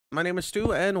My name is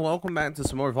Stu, and welcome back to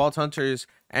some more Vault Hunters.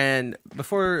 And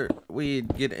before we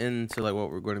get into like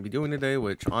what we're going to be doing today,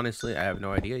 which honestly I have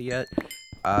no idea yet,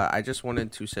 I just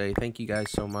wanted to say thank you guys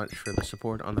so much for the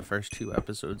support on the first 2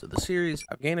 episodes of the series.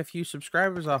 I've gained a few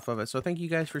subscribers off of it, so thank you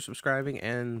guys for subscribing,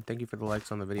 and thank you for the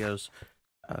likes on the videos.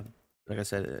 Like I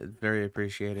said, it's very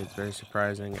appreciated, it's very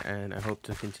surprising, and I hope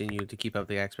to continue to keep up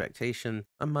the expectation.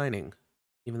 I'm mining,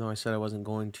 even though I said I wasn't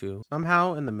going to.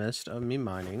 Somehow, in the midst of me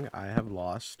mining, I have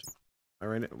lost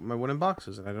my wooden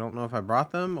boxes, and I don't know if I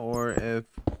brought them or if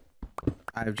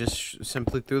I just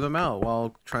simply threw them out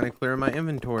while trying to clear my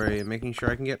inventory and making sure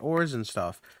I can get ores and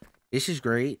stuff. This is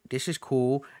great. This is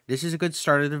cool. This is a good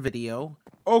start of the video.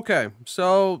 Okay,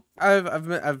 so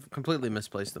I've completely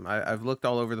misplaced them. I've looked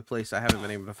all over the place. I haven't been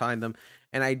able to find them,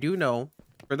 and I do know,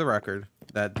 for the record,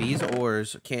 that these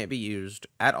ores can't be used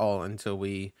at all until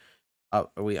we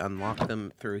unlock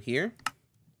them through here.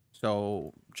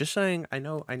 So just saying, I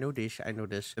know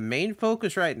this. The main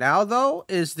focus right now, though,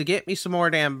 is to get me some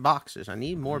more damn boxes. I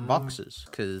need more boxes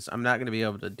because I'm not going to be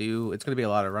able to do, it's going to be a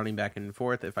lot of running back and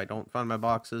forth if I don't find my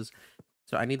boxes.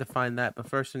 So I need to find that, but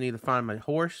first I need to find my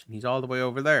horse. He's all the way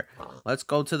over there. Let's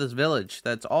go to this village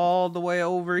that's all the way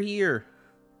over here.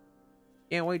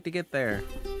 Can't wait to get there.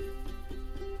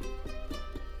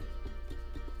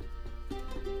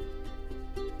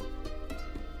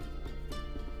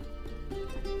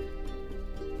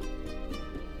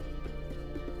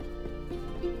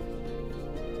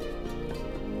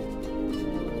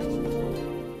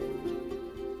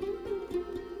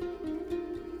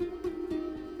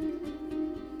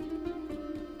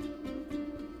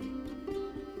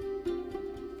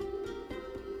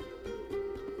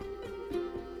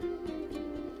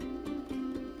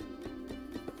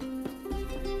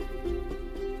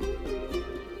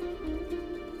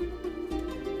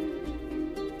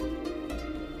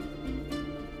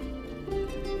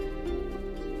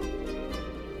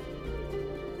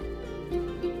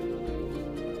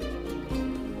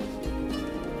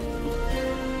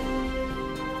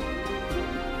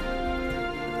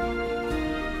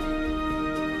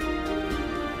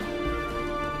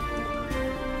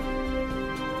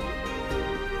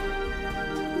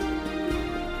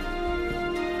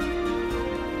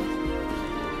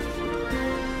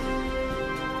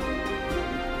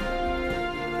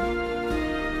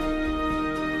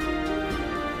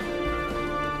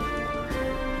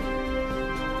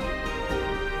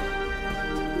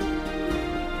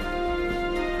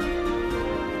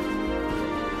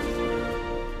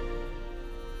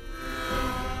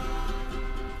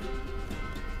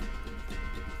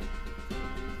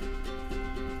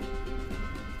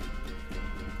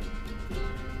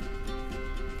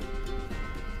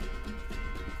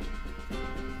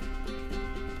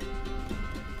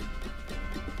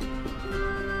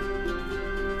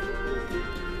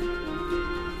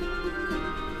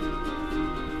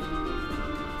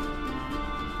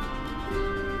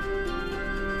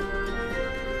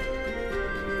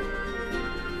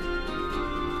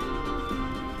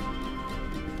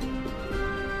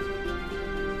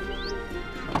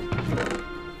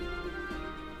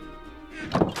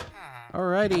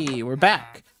 Alrighty, we're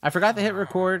back. I forgot to hit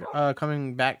record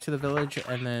coming back to the village,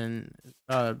 and then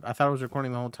I thought I was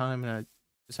recording the whole time, and I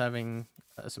was having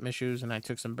some issues, and I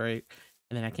took some break,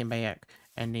 and then I came back,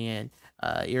 and then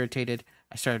irritated,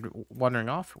 I started wandering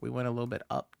off. We went a little bit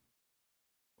up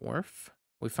north.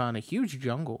 We found a huge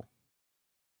jungle,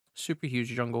 super huge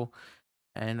jungle,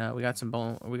 and we got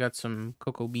some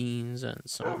cocoa beans and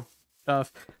some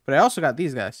stuff. But I also got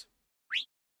these guys.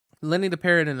 Lenny the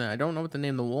parrot, and I don't know what to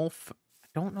name the wolf.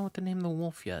 I don't know what to name the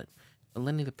wolf yet. But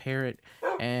Lenny the parrot,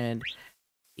 and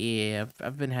yeah,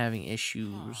 I've been having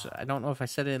issues. I don't know if I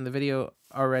said it in the video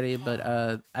already, but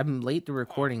I'm late to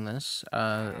recording this.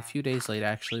 A few days late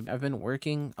actually. I've been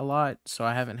working a lot, so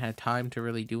I haven't had time to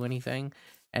really do anything.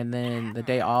 And then the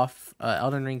day off,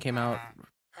 Elden Ring came out,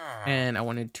 and I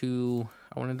wanted to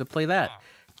play that.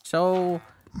 So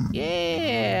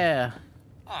yeah.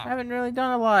 I haven't really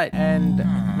done a lot, and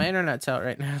my internet's out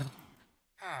right now.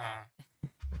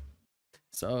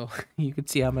 So you can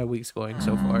see how my week's going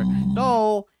so far.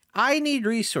 So I need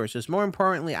resources. More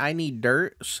importantly, I need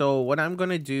dirt. So what I'm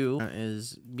gonna do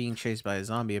is being chased by a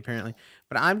zombie apparently,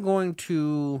 but I'm going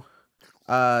to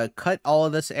cut all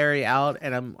of this area out,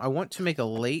 and I want to make a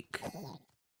lake. I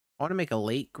want to make a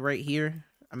lake right here.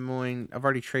 I've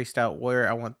already traced out where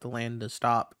I want the land to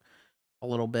stop a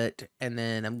little bit, and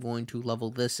then I'm going to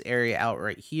level this area out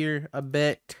right here a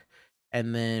bit,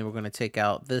 and then we're going to take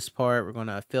out this part. We're going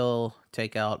to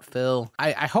take out fill.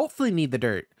 I hopefully need the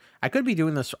dirt. I could be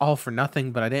doing this all for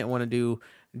nothing, but I didn't want to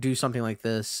do something like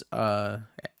this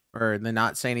or then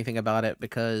not say anything about it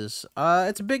because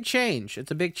it's a big change.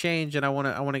 It's a big change, and I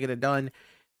wanna get it done.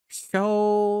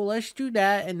 So let's do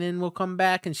that, and then we'll come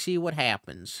back and see what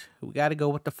happens. We got to go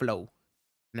with the flow.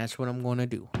 And that's what I'm going to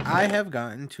do. I have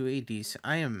gotten to a decent...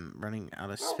 I am running out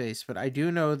of space, but I do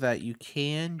know that you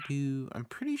can do... I'm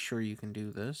pretty sure you can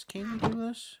do this. Can you do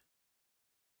this?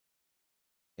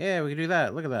 Yeah, we can do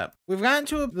that. Look at that. We've gotten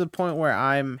to the point where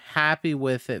I'm happy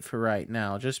with it for right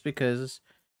now, just because,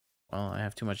 well, I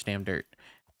have too much damn dirt.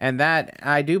 And that,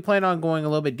 I do plan on going a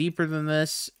little bit deeper than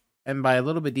this. And by a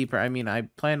little bit deeper, I mean, I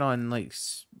plan on, like,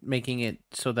 making it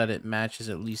so that it matches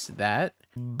at least that.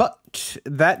 But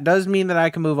that does mean that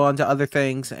I can move on to other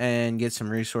things and get some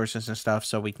resources and stuff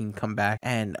so we can come back.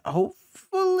 And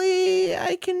hopefully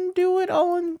I can do it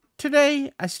all in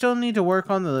today. I still need to work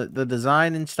on the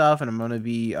design and stuff. And I'm going to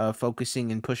be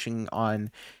focusing and pushing on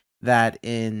that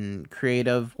in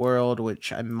creative world,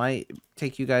 which I might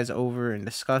take you guys over and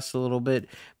discuss a little bit.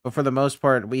 But for the most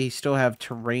part, we still have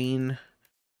terrain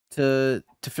to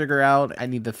figure out. I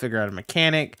need to figure out a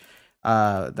mechanic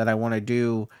that I want to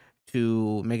do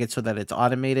to make it so that it's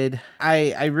automated.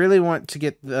 I really want to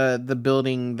get the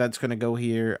building that's going to go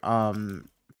here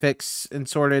fixed and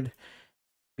sorted,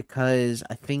 because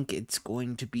I think it's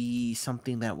going to be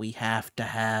something that we have to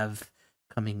have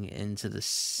coming into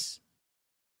this.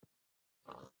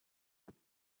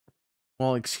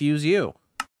 Well, excuse you.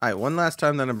 All right, one last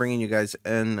time that I'm bringing you guys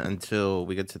in until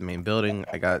we get to the main building.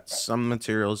 I got some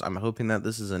materials. I'm hoping that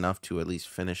this is enough to at least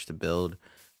finish the build,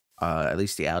 at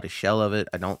least the outer shell of it.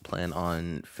 I don't plan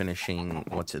on finishing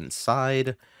what's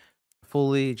inside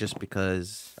fully, just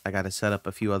because I got to set up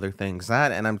a few other things.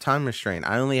 That, and I'm time restrained.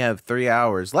 I only have 3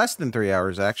 hours, less than 3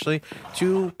 hours actually,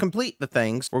 to complete the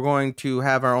things. We're going to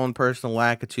have our own personal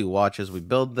Lakitu watch as we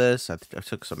build this. I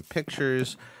took some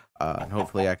pictures. And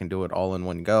hopefully I can do it all in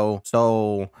one go.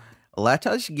 So let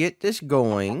us get this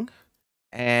going.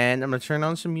 And I'm going to turn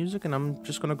on some music and I'm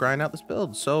just going to grind out this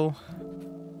build. So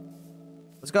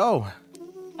let's go.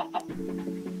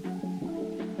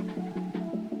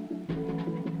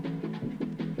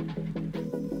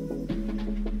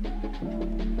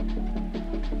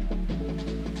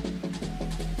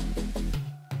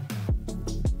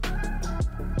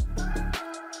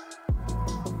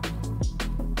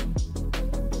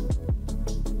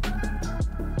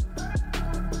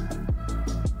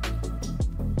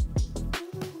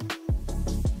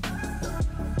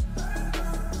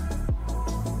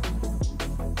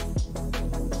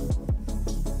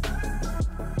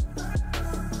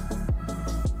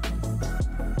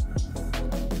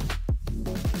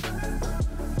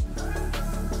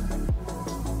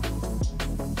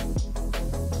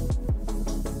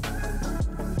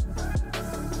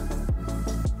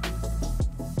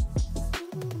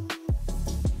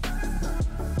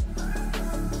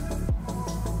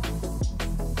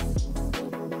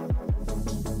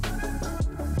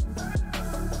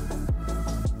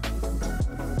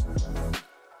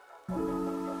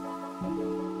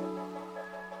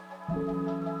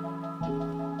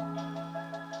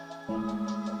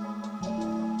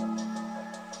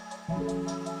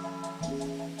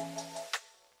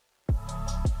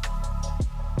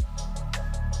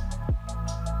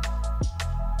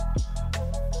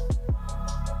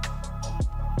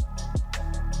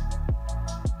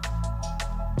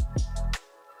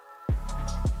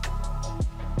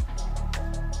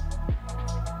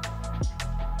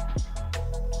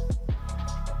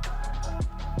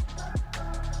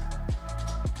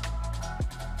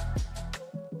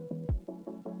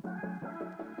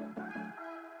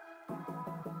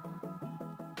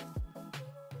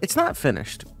 It's not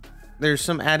finished. There's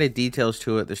some added details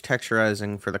to it. There's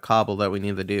texturizing for the cobble that we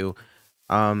need to do.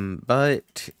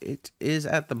 But it is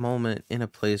at the moment in a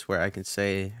place where I can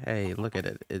say, hey, look at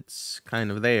it. It's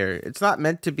kind of there. It's not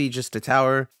meant to be just a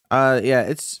tower.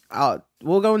 Yeah,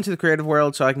 we'll go into the creative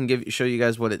world so I can show you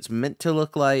guys what it's meant to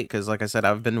look like. Because like I said,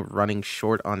 I've been running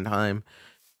short on time.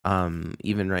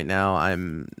 Even right now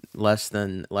I'm less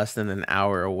than an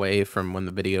hour away from when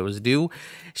the video is due,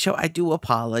 so I do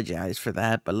apologize for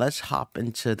that. But let's hop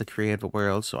into the creative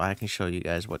world so I can show you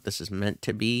guys what this is meant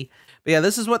to be. But yeah,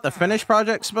 this is what the finished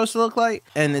project's supposed to look like,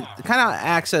 and it kind of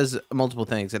acts as multiple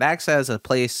things. It acts as a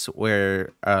place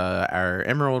where our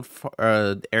emerald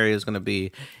area is going to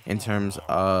be, in terms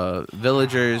of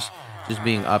villagers just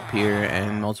being up here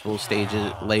and multiple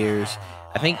stages, layers.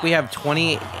 I think we have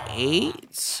 28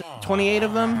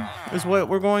 of them is what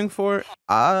we're going for.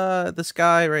 This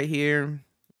guy right here,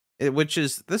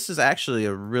 this is actually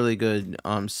a really good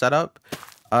setup,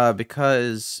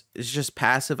 because it's just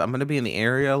passive. I'm gonna be in the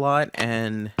area a lot,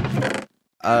 and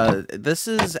this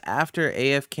is after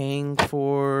AFKing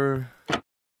for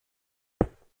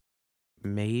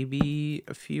maybe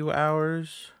a few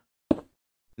hours.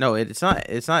 No, it's not.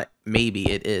 It's not. Maybe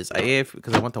it is. I AF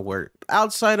because I want to work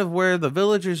outside of where the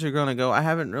villagers are gonna go. I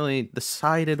haven't really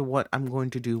decided what I'm going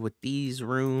to do with these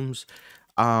rooms.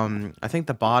 I think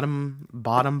the bottom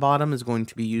is going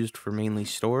to be used for mainly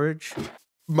storage.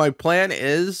 My plan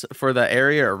is for the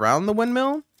area around the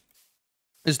windmill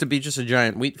is to be just a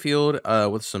giant wheat field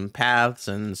with some paths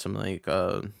and some like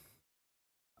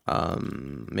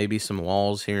maybe some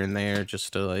walls here and there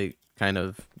just to like kind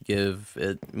of give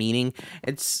it meaning.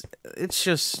 It's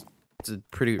just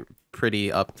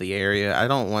pretty up the area. I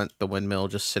don't want the windmill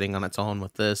just sitting on its own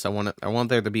with this. I want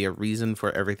there to be a reason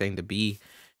for everything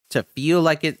to feel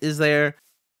like it is there.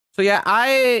 So yeah,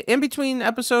 in between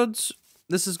episodes,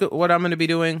 this is what I'm going to be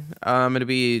doing. I'm going to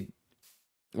be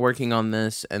working on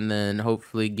this and then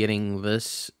hopefully getting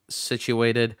this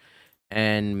situated,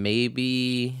 and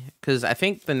maybe because I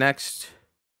think the next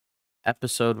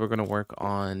episode we're going to work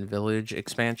on village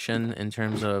expansion in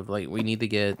terms of like we need to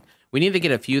get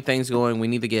a few things going. We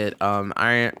need to get an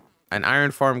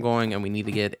iron farm going, and we need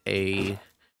to get a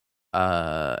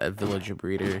villager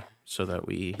breeder so that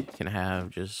we can have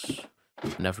just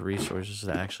enough resources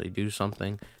to actually do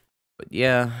something. But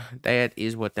yeah, that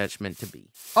is what that's meant to be.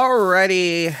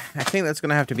 Alrighty, I think that's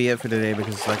gonna have to be it for today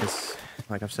because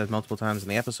like I've said multiple times in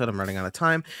the episode, I'm running out of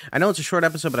time. I know it's a short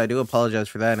episode, but I do apologize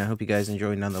for that, and I hope you guys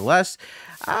enjoyed nonetheless.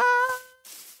 We'll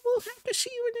have to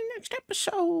see you in the next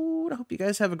episode. I hope you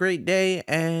guys have a great day,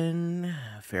 and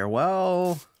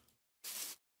farewell.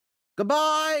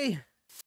 Goodbye.